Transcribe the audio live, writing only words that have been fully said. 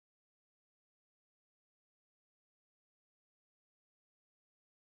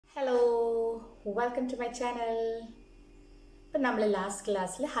Hello, welcome to my channel. ഇപ്പം നമ്മൾ last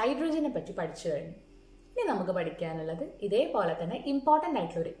ക്ലാസ്സിൽ ഹൈഡ്രജനെ പറ്റി പഠിച്ചു കഴിഞ്ഞു. ഇനി നമുക്ക് പഠിക്കാനുള്ളത് ഇതേപോലെ തന്നെ ഇമ്പോർട്ടൻ്റ്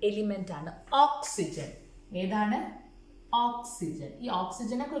ആയിട്ടുള്ള ഒരു എലിമെൻ്റ് ആണ് ഓക്സിജൻ. ഏതാണ്? ഓക്സിജൻ. ഈ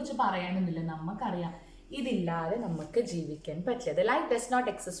ഓക്സിജനെ കുറിച്ച് പറയാനൊന്നുമില്ല, നമുക്കറിയാം ഇതില്ലാതെ നമുക്ക് ജീവിക്കാൻ പറ്റില്ല. Life does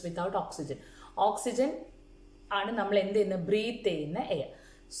not exist without oxygen. Oxygen ആണ് നമ്മൾ എന്ത് ചെയ്യുന്ന ബ്രീത്ത് ചെയ്യുന്ന എയർ.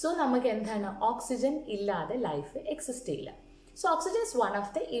 സോ നമുക്ക് എന്താണ്, ഓക്സിജൻ ഇല്ലാതെ ലൈഫ് എക്സിസ്റ്റ് ചെയ്യില്ല. So oxygen is one of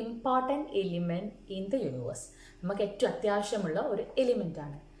the important element in the universe. നമുക്ക് ഏറ്റവും അത്യാവശ്യമുള്ള ഒരു എലിമെന്റ്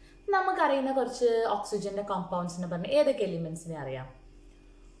ആണ്. നമുക്കറിയുന്ന കുറച്ച് ഓക്സിജന്റെ കോമ്പൗണ്ട്സിനെ പറഞ്ഞാൽ ഏതൊക്കെ എലിമെന്റ്സിനെ അറിയാം?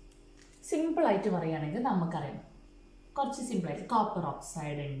 സിമ്പിൾ ആയിട്ട് പറയുകയാണെങ്കിൽ നമുക്കറിയാം, കുറച്ച് സിമ്പിൾ ആയിട്ട് കോപ്പർ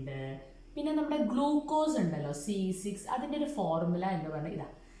ഓക്സൈഡ് ഉണ്ട്, പിന്നെ നമ്മുടെ ഗ്ലൂക്കോസ് ഉണ്ടല്ലോ C6, അതിൻ്റെ ഒരു ഫോർമുല എന്ന് പറഞ്ഞാൽ ഇതാ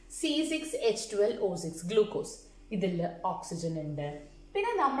C6H12O6 ഗ്ലൂക്കോസ്. ഇതിൽ ഓക്സിജൻ ഉണ്ട്.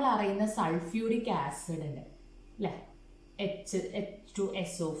 പിന്നെ നമ്മൾ അറിയുന്ന സൾഫ്യൂരിക് ആസിഡ് ഉണ്ട് അല്ലേ,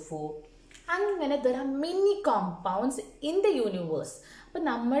 H2SO4. അങ്ങനെ there are many compounds in the universe. അപ്പം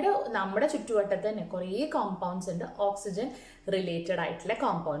നമ്മുടെ ചുറ്റുവട്ടത്ത് തന്നെ കുറേ കോമ്പൗണ്ട്സ് ഉണ്ട്, ഓക്സിജൻ റിലേറ്റഡ് ആയിട്ടുള്ള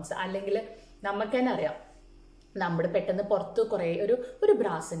കോമ്പൗണ്ട്സ്. അല്ലെങ്കിൽ നമുക്ക് തന്നെ അറിയാം, നമ്മുടെ പെട്ടെന്ന് പുറത്ത് കുറേ ഒരു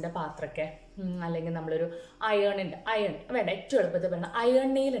ബ്രാസിൻ്റെ പാത്രമൊക്കെ, അല്ലെങ്കിൽ നമ്മളൊരു അയൺ വേണ്ട, ഏറ്റവും എളുപ്പത്തിൽ പറയുന്നത്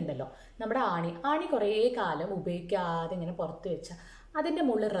അയൺ നെയിൽ ഉണ്ടല്ലോ, നമ്മുടെ ആണി കുറേ കാലം ഉപയോഗിക്കാതെ ഇങ്ങനെ പുറത്ത് വെച്ചാൽ അതിൻ്റെ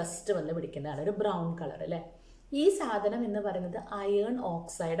മുകളിൽ റസ്റ്റ് വന്ന് പിടിക്കുന്നതാണ്, ഒരു ബ്രൗൺ കളർ അല്ലേ. ഈ സാധനം എന്ന് പറയുന്നത് അയേൺ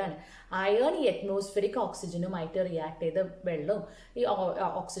ഓക്സൈഡാണ്. അയേൺ ഈ അറ്റ്മോസ്ഫിയറിക് ഓക്സിജനുമായിട്ട് റിയാക്ട് ചെയ്ത് വെള്ളവും ഈ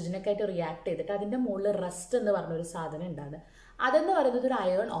ഓക്സിജനൊക്കെ ആയിട്ട് റിയാക്ട് ചെയ്തിട്ട് അതിൻ്റെ മുകളിൽ റസ്റ്റ് എന്ന് പറഞ്ഞൊരു സാധനം ഉണ്ടാകുന്നത്, അതെന്ന് പറയുന്നത് ഒരു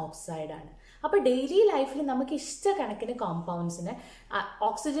അയേൺ ഓക്സൈഡാണ്. അപ്പോൾ ഡെയിലി ലൈഫിൽ നമുക്ക് ഇഷ്ടക്കണക്കിന് കോമ്പൗണ്ട്സിനെ,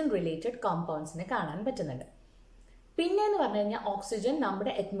 ഓക്സിജൻ റിലേറ്റഡ് കോമ്പൗണ്ട്സിനെ കാണാൻ പറ്റുന്നുണ്ട്. പിന്നെ എന്ന് പറഞ്ഞു കഴിഞ്ഞാൽ ഓക്സിജൻ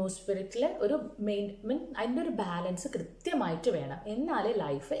നമ്മുടെ അറ്റ്മോസ്ഫിയറിൽ ഒരു അതിൻ്റെ ഒരു ബാലൻസ് കൃത്യമായിട്ട് വേണം, എന്നാലേ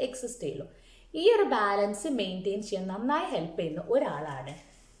ലൈഫ് എക്സിസ്റ്റ് ചെയ്യുള്ളൂ. ഈ ഒരു ബാലൻസ് മെയിൻറ്റെയിൻ ചെയ്യാൻ നന്നായി ഹെൽപ്പ് ചെയ്യുന്ന ഒരാളാണ്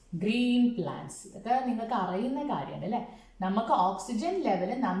ഗ്രീൻ പ്ലാന്റ്സ്. ഇതൊക്കെ നിങ്ങൾക്ക് അറിയുന്ന കാര്യമാണ് അല്ലേ. നമുക്ക് ഓക്സിജൻ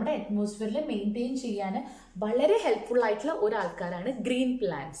ലെവൽ നമ്മുടെ അറ്റ്മോസ്ഫിയറിൽ മെയിൻറ്റെയിൻ ചെയ്യാൻ വളരെ ഹെൽപ്ഫുൾ ആയിട്ടുള്ള ഒരാൾക്കാരാണ് ഗ്രീൻ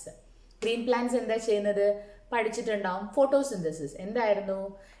പ്ലാന്റ്സ്. ഗ്രീൻ പ്ലാന്റ്സ് എന്താ ചെയ്യുന്നത് പഠിച്ചിട്ടുണ്ടാവും, ഫോട്ടോസിന്തസിസ്. എന്തായിരുന്നു?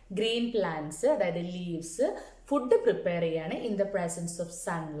 ഗ്രീൻ പ്ലാന്റ്സ്, അതായത് ലീവ്സ്, ഫുഡ് പ്രിപ്പയർ ചെയ്യാണ് in the presence of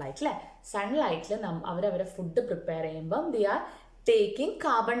sunlight അല്ലേ. സൺലൈറ്റിൽ അവരവരെ ഫുഡ് പ്രിപ്പയർ ചെയ്യുമ്പം the are taking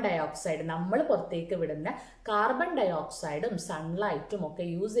carbon dioxide, നമ്മൾ പുറത്തേക്ക് വിടുന്ന കാർബൺ ഡയോക്സൈഡും സൺലൈറ്റും ഒക്കെ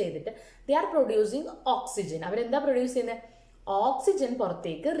യൂസ് ചെയ്തിട്ട് ദേ ആർ പ്രൊഡ്യൂസിങ് ഓക്സിജൻ. അവരെന്താ പ്രൊഡ്യൂസ് ചെയ്യുന്നത്? ഓക്സിജൻ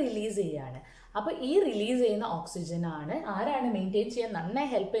പുറത്തേക്ക് റിലീസ് ചെയ്യാണ്. അപ്പോൾ ഈ റിലീസ് ചെയ്യുന്ന ഓക്സിജൻ ആണ് ആരാണ് മെയിൻറ്റെയിൻ ചെയ്യാൻ നന്നായി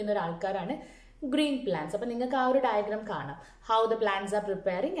ഹെൽപ്പ് ചെയ്യുന്ന ഒരാൾക്കാരാണ് ഗ്രീൻ പ്ലാന്റ്സ്. അപ്പോൾ നിങ്ങൾക്ക് ആ ഒരു ഡയഗ്രാം കാണാം, how the plants R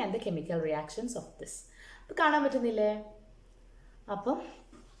preparing and the chemical reactions of this. അപ്പോൾ കാണാൻ പറ്റുന്നില്ലേ? അപ്പം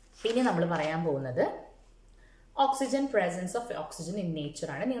ഇനി നമ്മൾ പറയാൻ പോകുന്നത് oxygen, presence of oxygen in nature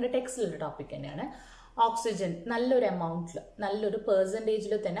ആണ്. നിങ്ങളുടെ ടെക്സ്റ്റിലുള്ള ടോപ്പിക് തന്നെയാണ്. ഓക്സിജൻ നല്ലൊരു എമൗണ്ടിൽ, നല്ലൊരു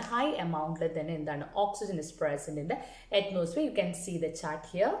പെർസെൻറ്റേജിൽ തന്നെ, ഹൈ എമൗണ്ടിൽ തന്നെ എന്താണ്, oxygen is present in the atmosphere. You can see the chart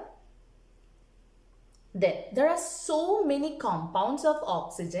here. There are so many compounds of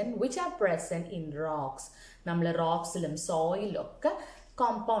oxygen which are present in rocks. നമ്മൾ റോക്സിലും സോയിലും ഒക്കെ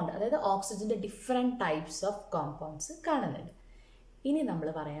കോമ്പൗണ്ട്, അതായത് ഓക്സിജൻ്റെ ഡിഫറെൻറ്റ് ടൈപ്സ് ഓഫ് കോമ്പൗണ്ട്സ് കാണുന്നുണ്ട്. ഇനി നമ്മൾ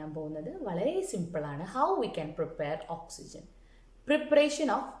പറയാൻ പോകുന്നത് വളരെ സിമ്പിളാണ്, how we can prepare oxygen, preparation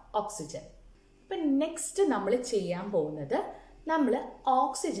of oxygen. ഇപ്പം നെക്സ്റ്റ് നമ്മൾ ചെയ്യാൻ പോകുന്നത്, നമ്മൾ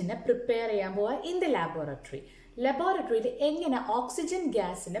ഓക്സിജനെ പ്രിപ്പയർ ചെയ്യാൻ പോവുക ഇൻ ദ ലാബോറട്ടറി. ലബോറട്ടറിയിൽ എങ്ങനെ ഓക്സിജൻ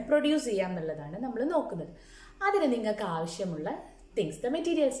ഗ്യാസിനെ പ്രൊഡ്യൂസ് ചെയ്യാം എന്നുള്ളതാണ് നമ്മൾ നോക്കുന്നത്. അതിന് നിങ്ങൾക്ക് ആവശ്യമുള്ള തിങ്സ്, ദ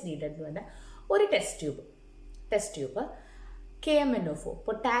മെറ്റീരിയൽസ് നീഡഡ് എന്ന് പറഞ്ഞാൽ ഒരു test tube, KMnO4,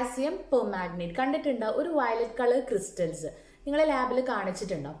 potassium permanganate, കണ്ടിട്ടുണ്ടോ? ഒരു വയലറ്റ് കളർ ക്രിസ്റ്റൽസ് നിങ്ങളെ ലാബിൽ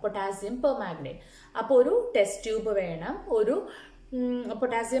കാണിച്ചിട്ടുണ്ടോ, പൊട്ടാസ്യം പെർമാഗ്നേറ്റ്. അപ്പോൾ ഒരു ടെസ്റ്റ് ട്യൂബ് വേണം, ഒരു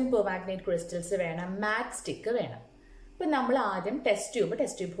പൊട്ടാസ്യം പെർമാഗ്നേറ്റ് ക്രിസ്റ്റൽസ് വേണം, മാറ്റ് സ്റ്റിക്ക് വേണം. അപ്പം നമ്മൾ ആദ്യം ടെസ്റ്റ്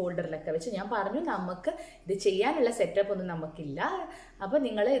ട്യൂബ് ഹോൾഡറിലൊക്കെ വെച്ച്, ഞാൻ പറഞ്ഞു നമുക്ക് ഇത് ചെയ്യാനുള്ള സെറ്റപ്പ് ഒന്നും നമുക്കില്ല, അപ്പോൾ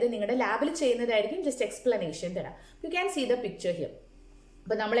നിങ്ങൾ ഇത് നിങ്ങളുടെ ലാബിൽ ചെയ്യുന്നതായിരിക്കും, ജസ്റ്റ് എക്സ്പ്ലനേഷൻ തരാം. You can see the picture here.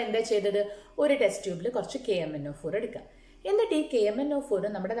 അപ്പോൾ നമ്മൾ എന്താ ചെയ്തത്, ഒരു ടെസ്റ്റ് ട്യൂബിൽ കുറച്ച് KMnO4 എടുക്കുക. എന്നിട്ട് ഈ KMnO4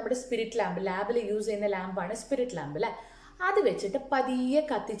 നമ്മുടെ സ്പിരിറ്റ് ലാബിൽ യൂസ് ചെയ്യുന്ന ലാമ്പാണ് സ്പിരിറ്റ് ലാമ്പ് അല്ലേ, അത് വെച്ചിട്ട് പതിയെ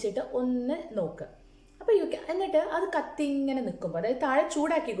കത്തിച്ചിട്ട് ഒന്ന് നോക്കുക. അപ്പോൾ എന്നിട്ട് അത് കത്തി ഇങ്ങനെ നിൽക്കുമ്പോൾ, അതായത് താഴെ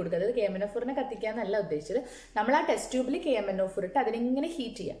ചൂടാക്കി കൊടുക്കുക. അതായത് KMnO4 കത്തിക്കാന്നല്ല ഉദ്ദേശിച്ചത്, നമ്മൾ ആ ടെസ്റ്റ് ട്യൂബിൽ KMnO4 ഇട്ട് അതിനിങ്ങനെ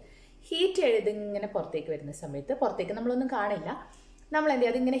ഹീറ്റ് ചെയ്യുക. ഹീറ്റ് ചെയ്തിങ്ങനെ പുറത്തേക്ക് വരുന്ന സമയത്ത്, പുറത്തേക്ക് നമ്മളൊന്നും കാണില്ല, നമ്മൾ എന്ത്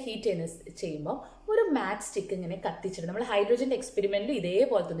ചെയ്യുക, അതിങ്ങനെ ഹീറ്റ് ചെയ്യുമ്പോൾ ഒരു മാറ്റ് സ്റ്റിക്ക് ഇങ്ങനെ കത്തിച്ചിട്ട്, നമ്മൾ ഹൈഡ്രജൻ്റെ എക്സ്പെരിമെൻറ്റിൽ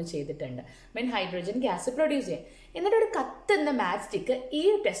ഇതേപോലത്തെ ഒന്ന് ചെയ്തിട്ടുണ്ട്, ഹൈഡ്രജൻ ഗ്യാസ് പ്രൊഡ്യൂസ് ചെയ്യാൻ. എന്നിട്ട് ഒരു കത്തുന്ന മാറ്റ് സ്റ്റിക്ക് ഈ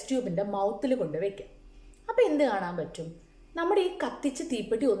ടെസ്റ്റ് ട്യൂബിൻ്റെ മൗത്തിൽ കൊണ്ട് വയ്ക്കുക. അപ്പോൾ എന്ത് കാണാൻ പറ്റും, നമ്മുടെ ഈ കത്തിച്ച്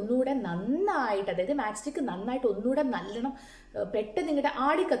തീപ്പെട്ടി ഒന്നുകൂടെ നന്നായിട്ട്, അതായത് മാറ്റ് സ്റ്റിക്ക് നന്നായിട്ട് ഒന്നുകൂടെ നല്ലോണം പെട്ടെന്ന് നിങ്ങളുടെ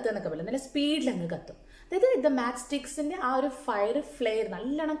ആടി കത്തുക എന്നൊക്കെ പറയും, നല്ല സ്പീഡിൽ അങ്ങ് കത്തും. അതായത് the matchsticks-ന്റെ ആ ഒരു ഫയർ ഫ്ലെയർ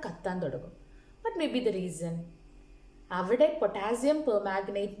നല്ലോണം കത്താൻ തുടങ്ങും. What may be the reason? അവിടെ പൊട്ടാസ്യം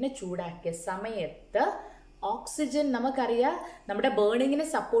പെർമാഗ്നേറ്റിനെ ചൂടാക്കിയ സമയത്ത് ഓക്സിജൻ, നമുക്കറിയാം നമ്മുടെ ബേണിങ്ങിനെ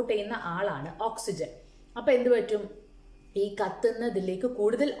സപ്പോർട്ട് ചെയ്യുന്ന ആളാണ് ഓക്സിജൻ. അപ്പോൾ എന്ത് പറ്റും, ഈ കത്തുന്നതിലേക്ക്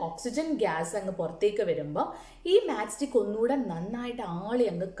കൂടുതൽ ഓക്സിജൻ ഗ്യാസ് അങ്ങ് പുറത്തേക്ക് വരുമ്പോൾ ഈ മാച്ച് സ്റ്റിക്ക് ഒന്നുകൂടെ നന്നായിട്ട് ആളി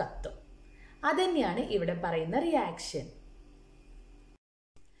അങ്ങ് കത്തും. അതുതന്നെയാണ് ഇവിടെ പറയുന്ന reaction.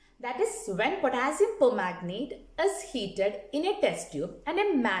 That is when potassium permanganate is heated in a test tube and a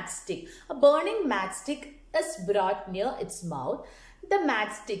matchstick, a burning matchstick is brought near its mouth. The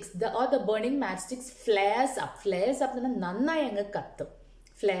matchsticks, or the burning matchsticks flares up nannai anga kattum,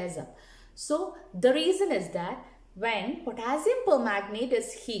 flares up. So the reason is that when potassium permanganate is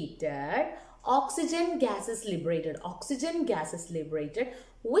heated, oxygen gas is liberated,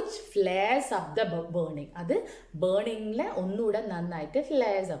 which flares up the burning. Adu burning la onnuda nannayittu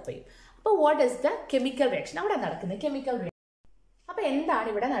flares up cheyum. Appo what is the chemical reaction? Avada nadakkunna chemical reaction. അപ്പോൾ എന്താണ്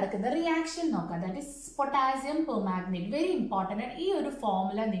ഇവിടെ നടക്കുന്ന reaction നോക്കാം. That is potassium permanganate. Very important ആണ്. ഈ ഒരു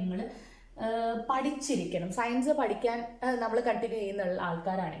formula നിങ്ങൾ പഠിച്ചിരിക്കണം. സയൻസ് പഠിക്കാൻ നമ്മൾ കണ്ടിന്യൂ ചെയ്യുന്ന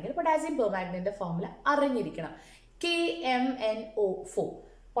ആൾക്കാരാണെങ്കിൽ പൊട്ടാസ്യം പെർമാഗ്നേറ്റിന്റെ ഫോർമുല അറിഞ്ഞിരിക്കണം. KMnO4,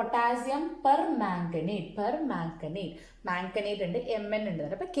 potassium permanganate. മാംഗനേറ്റ് ഉണ്ട്, Mn ഉണ്ട്.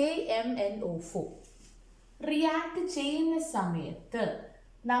 അപ്പൊ KMnO4 റിയാക്ട് ചെയ്യുന്ന സമയത്ത്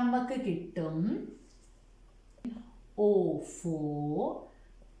നമുക്ക് കിട്ടും O4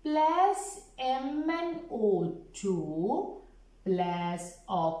 plus MnO2 plus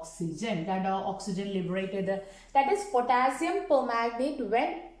oxygen. That oxygen liberated. That is potassium permanganate when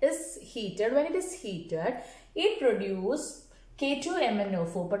it is heated, it produces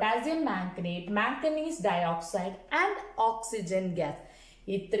K2MnO4, potassium manganate, manganese dioxide and oxygen gas.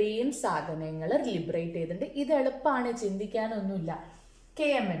 ഇത്രയും സാധനങ്ങൾ liberate ചെയ്തിട്ടുണ്ട്. ഇത് എളുപ്പമാണ്, ചിന്തിക്കാനൊന്നുമില്ല.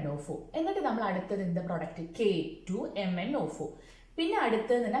 KMnO4. എന്നിട്ട് നമ്മൾ അടുത്തത് എന്താ പ്രോഡക്റ്റ്? K2MnO4. പിന്നെ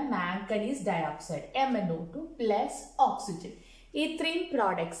അടുത്തത് തന്നെ manganese dioxide MnO2 plus oxygen. ഇത്രയും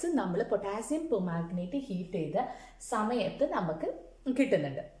പ്രോഡക്ട്സ് നമ്മൾ പൊട്ടാസ്യം പെർമാഗ്നേറ്റ് ഹീറ്റ് ചെയ്ത സമയത്ത് നമുക്ക്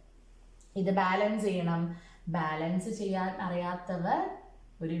കിട്ടുന്നുണ്ട്. ഇത് ബാലൻസ് ചെയ്യണം. ബാലൻസ് ചെയ്യാൻ അറിയാത്തവർ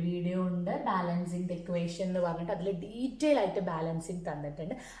ഒരു വീഡിയോ ഉണ്ട്, ബാലൻസിങ് ഇക്വേഷൻ എന്ന് പറഞ്ഞിട്ട് അതിൽ ഡീറ്റെയിൽ ആയിട്ട് ബാലൻസിങ്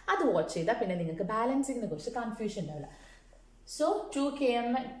തന്നിട്ടുണ്ട്. അത് വാച്ച് ചെയ്താൽ പിന്നെ നിങ്ങൾക്ക് ബാലൻസിങ്ങിനെ കുറിച്ച് കൺഫ്യൂഷൻ ഉണ്ടാവില്ല. So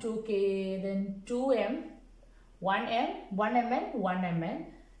 2Km, 2K, then 2M, 1M, 1Mn, 1Mn,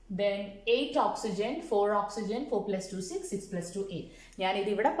 then 8 oxygen, 4 oxygen, 4 plus 2, 6, 6 plus 2, 8. ഞാൻ ഇത്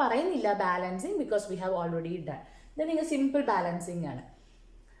ഇവിടെ പറയുന്നില്ല balancing, because we have already done. ഇത് നിങ്ങൾ സിമ്പിൾ ബാലൻസിങ് ആണ്.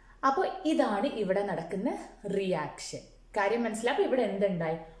 അപ്പോൾ ഇതാണ് ഇവിടെ നടക്കുന്ന റിയാക്ഷൻ. കാര്യം മനസ്സിലായി. അപ്പോൾ ഇവിടെ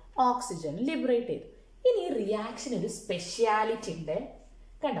എന്തുണ്ടായി? ഓക്സിജൻ ലിബറേറ്റ് ചെയ്തു. ഇനി റിയാക്ഷൻ ഒരു സ്പെഷ്യാലിറ്റി ഉണ്ട്.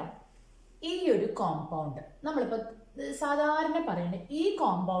 കണ്ടോ, ഈ ഒരു കോമ്പൗണ്ട് നമ്മളിപ്പോൾ സാധാരണ പറയണ ഈ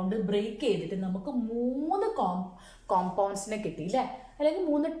കോമ്പൗണ്ട് ബ്രേക്ക് ചെയ്തിട്ട് നമുക്ക് 3 കോമ്പൗണ്ട്സിനെ കിട്ടി അല്ലേ, അല്ലെങ്കിൽ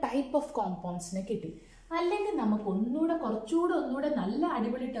 3 ടൈപ്പ് ഓഫ് കോമ്പൗണ്ട്സിനെ കിട്ടി. അല്ലെങ്കിൽ നമുക്ക് കുറച്ചുകൂടെ നല്ല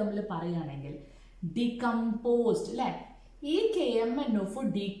അടിപൊളി ടേമിൽ പറയുകയാണെങ്കിൽ ഡീകമ്പോസ്ഡ് അല്ലേ. ഈ KMnO4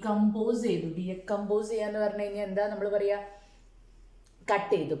 ഡീകമ്പോസ് ചെയ്യാന്ന് പറഞ്ഞു കഴിഞ്ഞാൽ എന്താ നമ്മൾ പറയാ?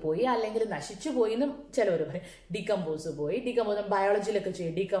 കട്ട് ചെയ്തു പോയി, അല്ലെങ്കിൽ നശിച്ചു പോയി എന്നും ചിലവർ പറയും. ഡീകമ്പോസ് ബയോളജിയിലൊക്കെ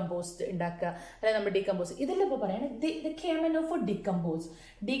ചെയ്യും, ഡീകമ്പോസ്ഡ് ഉണ്ടാക്കുക, അല്ലെങ്കിൽ നമ്മൾ ഡീകമ്പോസ്. ഇതെല്ലാം ഇപ്പോൾ പറയണേ KMnO4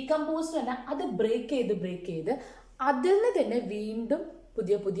 ഡീകമ്പോസ് പറഞ്ഞാൽ അത് ബ്രേക്ക് ചെയ്ത് അതിൽ നിന്ന് തന്നെ വീണ്ടും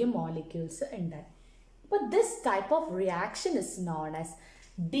പുതിയ മോളിക്യൂൾസ് ഉണ്ടായി. അപ്പോൾ this type of reaction is known as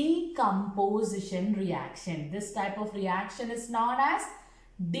decomposition reaction. This type of reaction is known as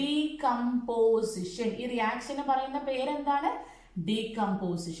decomposition. ഈ റിയാക്ഷന് പറയുന്ന പേരെന്താണ്?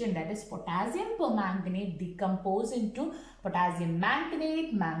 Decomposition. That is potassium permanganate decompose into potassium manganate,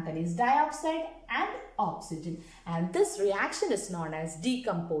 manganese dioxide and oxygen. And this reaction is known as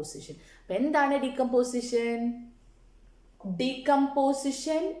decomposition. എന്താണ് decomposition?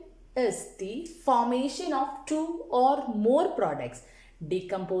 Decomposition is the formation of 2 or more products.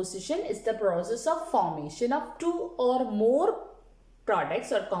 Decomposition is the process of formation of 2 or more products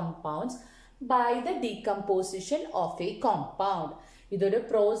or compounds by the decomposition of a compound. ഇതൊരു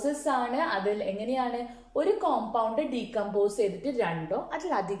process ആണ്. അതിൽ എങ്ങനെയാണ് ഒരു compound decompose ചെയ്തിട്ട് 2ഓ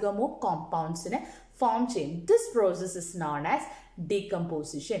അതിലധികമോ കോമ്പൗണ്ട്സിനെ form ചെയ്യും. This process is known as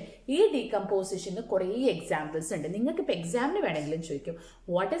decomposition. ഈ ഡീകമ്പോസിഷന് കുറേ എക്സാമ്പിൾസ് ഉണ്ട്. നിങ്ങൾക്ക് ഇപ്പോൾ എക്സാമിന് വേണമെങ്കിലും ചോദിക്കും,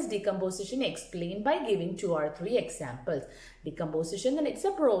 what is decomposition? Explain by giving 2 or 3 examples. Decomposition, then it's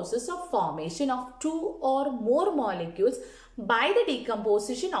a process of formation of 2 or more molecules by the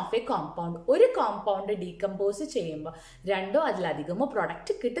decomposition of a compound. ഒരു compound decompose ചെയ്യുമ്പോൾ 2ഓ അതിലധികമോ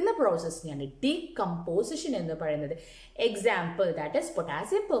പ്രൊഡക്റ്റ് കിട്ടുന്ന പ്രോസസ്സിനെയാണ് ഡീകമ്പോസിഷൻ എന്ന് പറയുന്നത്. Example, that is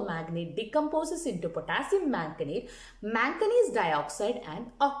potassium permanganate decomposes into potassium manganate, manganese dioxide and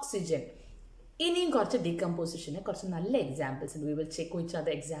oxygen. ഇനിയും കുറച്ച് ഡീകമ്പോസിഷന് കുറച്ച് നല്ല എക്സാമ്പിൾസ് ഉണ്ട്. We will check which are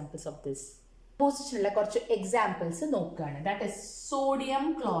the examples of this. ഡീകമ്പോസിഷനുള്ള കുറച്ച് എക്സാമ്പിൾസ് നോക്കുകയാണ്. That is sodium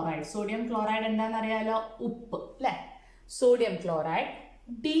chloride. Sodium chloride എന്താണെന്ന് അറിയാലോ, ഉപ്പ് അല്ലേ. Sodium chloride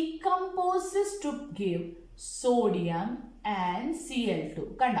decomposes to give sodium and Cl2.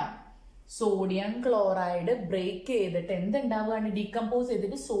 കണ്ടോ, സോഡിയം ക്ലോറൈഡ് ബ്രേക്ക് ചെയ്തിട്ട് എന്തുണ്ടാവുകയാണ്, ഡീകമ്പോസ്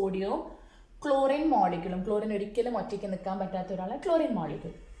ചെയ്തിട്ട് സോഡിയവും ക്ലോറിൻ മോളിക്യൂളും. ക്ലോറിൻ ഒരിക്കലും ഒറ്റയ്ക്ക് നിൽക്കാൻ പറ്റാത്ത ഒരാളാണ് ക്ലോറിൻ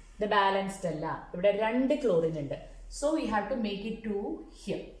മോളിക്യൂൾ. ഇത് ബാലൻസ്ഡ് അല്ല, ഇവിടെ 2 ക്ലോറിൻ ഉണ്ട്. So we have to make it 2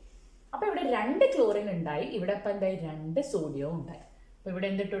 here. അപ്പൊ ഇവിടെ 2 ക്ലോറിൻ ഉണ്ടായി, ഇവിടെ ഇപ്പൊ എന്തായി 2 സോഡിയവും ഉണ്ടായി. അപ്പൊ ഇവിടെ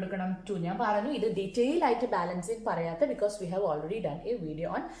എന്തിട്ട് കൊടുക്കണം, 2. ഞാൻ പറഞ്ഞു ഇത് ഡീറ്റെയിൽ ആയിട്ട് ബാലൻസിങ് പറയാത്ത, because we have already done A video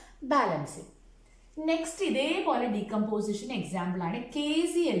on balancing. Next ഇതേപോലെ ഡീകമ്പോസിഷൻ എക്സാമ്പിൾ ആണ്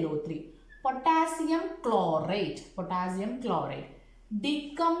KClO3, potassium chlorate. Potassium chlorate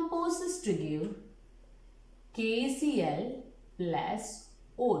decomposes to give KCl plus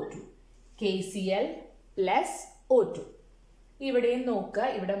O2. KCl plus O2. ഇവിടെ നോക്കുക,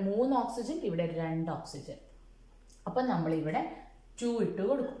 ഇവിടെ 3 ഓക്സിജൻ, ഇവിടെ 2 ഓക്സിജൻ. അപ്പം നമ്മൾ ഇവിടെ 2 ഇട്ട്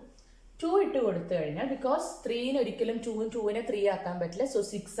കൊടുക്കും. 2 ഇട്ട് കൊടുത്തു കഴിഞ്ഞാൽ, ബിക്കോസ് 3 ഒരിക്കലും 2നെ 3 ആക്കാൻ പറ്റില്ല, സോ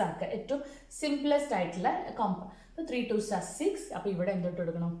 6 ആക്കുക. ഏറ്റവും സിംപ്ലസ്റ്റ് ആയിട്ടുള്ള കോമ്പൗണ്ട്. അപ്പോൾ 3 2 6. അപ്പോൾ ഇവിടെ എന്തിട്ട്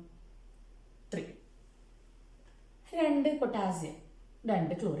കൊടുക്കണം, 3. 2 പൊട്ടാസ്യം,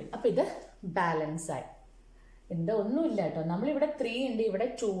 2 ക്ലോറിൻ. അപ്പൊ ഇത് ബാലൻസ് ആയി. എന്താ ഒന്നുമില്ല കേട്ടോ, നമ്മളിവിടെ 3 ഉണ്ട്, ഇവിടെ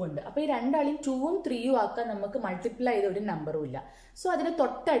 2 ഉണ്ട്. അപ്പൊ ഈ രണ്ടാളും 2ഉം 3ഉം ആക്കാൻ നമുക്ക് മൾട്ടിപ്ലൈ ചെയ്ത ഒരു നമ്പറും ഇല്ല. സോ അതിന്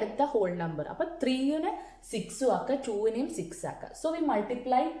തൊട്ടടുത്ത ഹോൾ നമ്പർ. അപ്പൊ 3നെ 6ഉം ആക്കുക, 2നെയും 6 ആക്കുക. So we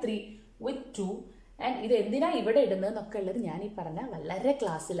multiply 3 with 2. And ഇത് എന്തിനാ ഇവിടെ ഇടുന്നതെന്നൊക്കെ ഉള്ളത് ഞാൻ ഈ പറഞ്ഞ വളരെ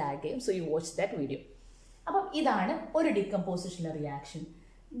ക്ലാസ്സിൽ ആഡ് ചെയ്യും. So you watch that video. അപ്പം ഇതാണ് ഒരു ഡീകമ്പോസിഷൻ റിയാക്ഷൻ.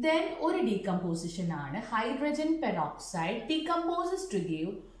 Then ഒരു decomposition ആണ് hydrogen peroxide decomposes to give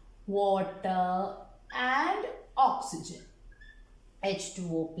water and oxygen.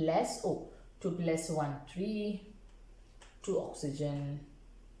 H2O plus O. 2 plus 1 3. 2 oxygen.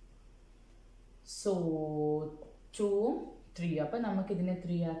 So 2 3. അപ്പോൾ നമുക്ക് ഇതിനെ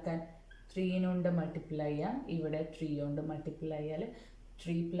 3 ആക്കാൻ 3 കൊണ്ട് മൾട്ടിപ്ലൈ ചെയ്യാം. ഇവിടെ 3 കൊണ്ട് multiply ചെയ്യാൽ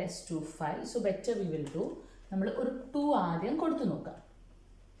 3 plus 2 5. So better we will do. നമ്മൾ ഒരു 2 ആദ്യം കൊടുത്തു നോക്കാം.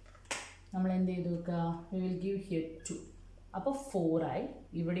 നമ്മൾ എന്ത് ചെയ്ത് നോക്കുക, വി വിൽ ഗിവ് ഹിയർ 2. അപ്പോൾ 4 ആയി.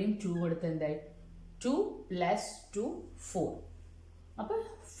 ഇവിടെയും 2 കൊടുത്ത് എന്തായി, 2 plus 2 4. അപ്പോൾ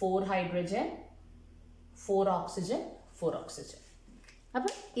 4 ഹൈഡ്രജൻ, 4 ഓക്സിജൻ, 4 ഓക്സിജൻ.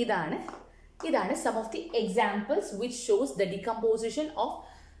 അപ്പം ഇതാണ് some of the examples which shows the decomposition of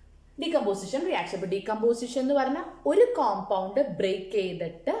decomposition reaction. അപ്പോൾ ഡീകമ്പോസിഷൻ എന്ന് പറഞ്ഞാൽ ഒരു കോമ്പൗണ്ട് ബ്രേക്ക്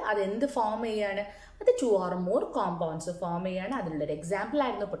ചെയ്തിട്ട് അതെന്ത് ഫോം ചെയ്യാണ്, അത് 2 or more കോമ്പൗണ്ട്സ് ഫോം ചെയ്യാണ്. അതിനുള്ളൊരു എക്സാമ്പിൾ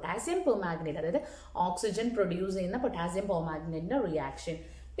ആയിരുന്നു പൊട്ടാസ്യം പെർമാഗ്നേറ്റ്, അതായത് ഓക്സിജൻ പ്രൊഡ്യൂസ് ചെയ്യുന്ന പൊട്ടാസ്യം പെർമാഗ്നേറ്റിന്റെ റിയാക്ഷൻ.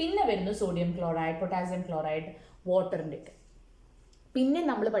 പിന്നെ വരുന്നു സോഡിയം ക്ലോറൈഡ്, പൊട്ടാസ്യം ക്ലോറൈഡ്, വാട്ടറിൻ്റെ ഒക്കെ. പിന്നെ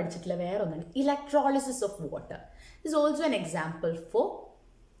നമ്മൾ പഠിച്ചിട്ടുള്ള വേറെ ഒന്നാണ് electrolysis of water. Is also an example for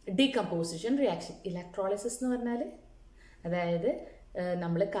decomposition reaction. Electrolysis എന്ന് പറഞ്ഞാൽ അതായത്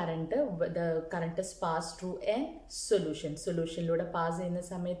നമ്മൾ current pass through A സൊല്യൂഷനിലൂടെ pass ചെയ്യുന്ന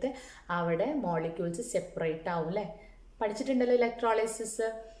സമയത്ത് അവിടെ മോളിക്യൂൾസ് സെപ്പറേറ്റ് ആവും അല്ലേ. പഠിച്ചിട്ടുണ്ടല്ലോ ഇലക്ട്രോളിസിസ്.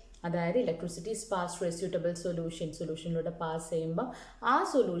 അതായത് electricity pass through A suitable സൊല്യൂഷനിലൂടെ pass ചെയ്യുമ്പോൾ ആ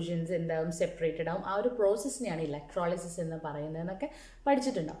സൊല്യൂഷൻസ് എന്താവും, സെപ്പറേറ്റഡ് ആവും. ആ ഒരു പ്രോസസ്സിനെയാണ് ഇലക്ട്രോളിസിസ് എന്ന് പറയുന്നതെന്നൊക്കെ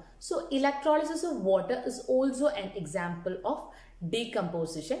പഠിച്ചിട്ടുണ്ടാവും. So electrolysis of water is also an example of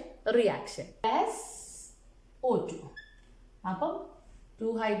decomposition reaction. O2. അപ്പം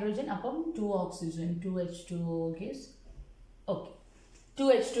 2 hydrogen, അപ്പം 2 oxygen, 2 H2O gives, okay, 2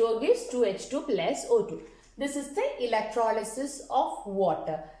 H2O gives 2 H2 plus O2. This is the electrolysis of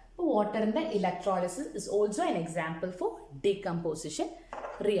water. Water in the electrolysis is also an example for decomposition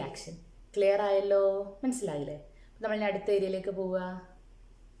reaction. Clear ആയല്ലോ, മനസ്സിലായില്ലേ? നമ്മൾ അടുത്ത ഏരിയയിലേക്ക് പോവുക.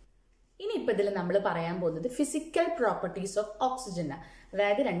 ഇനി ഇപ്പം ഇതിൽ നമ്മൾ പറയാൻ പോകുന്നത് ഫിസിക്കൽ പ്രോപ്പർട്ടീസ് ഓഫ് ഓക്സിജൻ.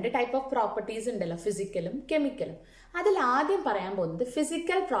 അതായത് 2 ടൈപ്പ് ഓഫ് പ്രോപ്പർട്ടീസ് ഉണ്ടല്ലോ, ഫിസിക്കലും കെമിക്കലും. അതിൽ ആദ്യം പറയാൻ പോകുന്നത്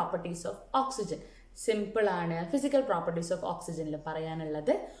physical properties of oxygen. Simple ആണ്. ഫിസിക്കൽ പ്രോപ്പർട്ടീസ് ഓഫ് ഓക്സിജനിൽ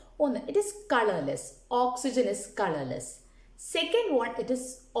പറയാനുള്ളത്, ഒന്ന്, it is colourless. Oxygen is colourless. Second one, it is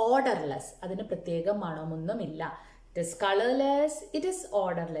odourless. അതിന് പ്രത്യേക മണമൊന്നുമില്ല. It is colourless, it is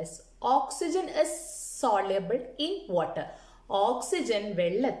odourless. Oxygen is സോള്യബിൾ in water. Oxygen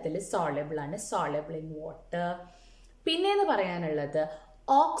വെള്ളത്തിൽ സോളബിൾ ആണ്, soluble in water. പിന്നെന്ന് പറയാനുള്ളത്,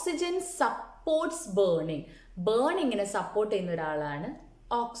 oxygen supports burning. ബേണിങ്ങിനെ support ചെയ്യുന്ന ഒരാളാണ്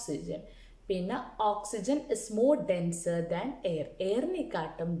ഓക്സിജൻ. പിന്നെ oxygen is more denser than air.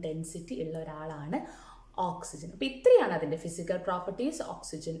 എയറിനെക്കാട്ടും density ഉള്ള ഒരാളാണ് ഓക്സിജൻ. അപ്പം ഇത്രയാണ് അതിൻ്റെ physical properties.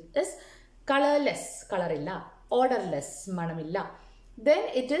 Oxygen is colourless, കളറില്ല. Odourless, മണമില്ല. Then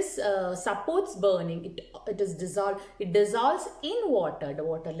it is supports burning. It dissolves in water. The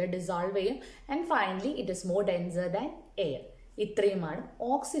water dissolve ചെയ്യും. And finally, it is more denser than air. ഇത്രയുമാണ്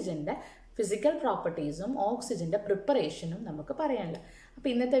ഓക്സിജന്റെ physical പ്രോപ്പർട്ടീസും ഓക്സിജന്റെ പ്രിപ്പറേഷനും നമുക്ക് പറയാനുള്ളത്. അപ്പോൾ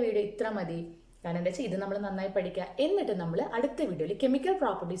ഇന്നത്തെ വീഡിയോ ഇത്ര മതി. കാരണം എന്താ വെച്ചാൽ ഇത് നമ്മൾ നന്നായി പഠിക്കുക. എന്നിട്ട് നമ്മൾ അടുത്ത വീഡിയോയിൽ chemical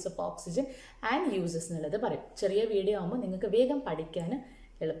properties of oxygen and uses എന്നുള്ളത് പറയും. ചെറിയ വീഡിയോ ആകുമ്പോൾ നിങ്ങൾക്ക് വേഗം പഠിക്കാൻ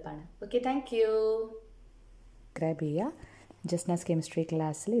എളുപ്പമാണ്. Okay, thank you. സബ്സ്ക്രൈബ് ചെയ്യുക. ജസ്നാസ് കെമിസ്ട്രി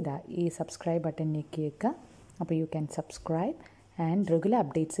ക്ലാസ്സിൽ ഇതാ ഈ സബ്സ്ക്രൈബ് ബട്ടൺ ഞെക്കിയേക്കുക. അപ്പോൾ you can subscribe and regular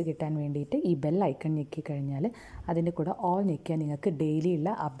updates കിട്ടാൻ വേണ്ടിയിട്ട് ഈ ബെൽ ഐക്കൺ ഞെക്കി കഴിഞ്ഞാൽ അതിൻ്റെ കൂടെ ഓൾ ഞെക്കിയാൽ നിങ്ങൾക്ക് ഡെയിലി ഉള്ള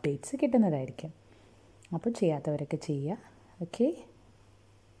അപ്ഡേറ്റ്സ് കിട്ടുന്നതായിരിക്കും. അപ്പോൾ ചെയ്യാത്തവരൊക്കെ ചെയ്യുക. ഓക്കെ.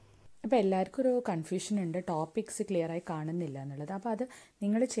 അപ്പോൾ എല്ലാവർക്കും ഒരു കൺഫ്യൂഷൻ ഉണ്ട്, ടോപ്പിക്സ് ക്ലിയറായി കാണുന്നില്ല എന്നുള്ളത്. അപ്പോൾ അത്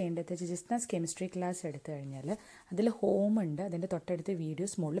നിങ്ങൾ ചെയ്യേണ്ടത് ജസ്നാസ് കെമിസ്ട്രി ക്ലാസ് എടുത്തു കഴിഞ്ഞാൽ അതിൽ ഹോം ഉണ്ട്, അതിൻ്റെ തൊട്ടടുത്ത്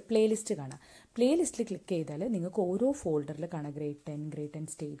വീഡിയോസ് മുകളിൽ പ്ലേലിസ്റ്റ് കാണാം. പ്ലേലിസ്റ്റിൽ ക്ലിക്ക് ചെയ്താൽ നിങ്ങൾക്ക് ഓരോ ഫോൾഡറിൽ കാണാം. Grade 10, grade 10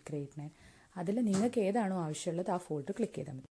 state, grade 9. അതിൽ നിങ്ങൾക്ക് ഏതാണോ ആവശ്യമുള്ളത് ആ ഫോൾഡർ ക്ലിക്ക് ചെയ്താൽ മതി.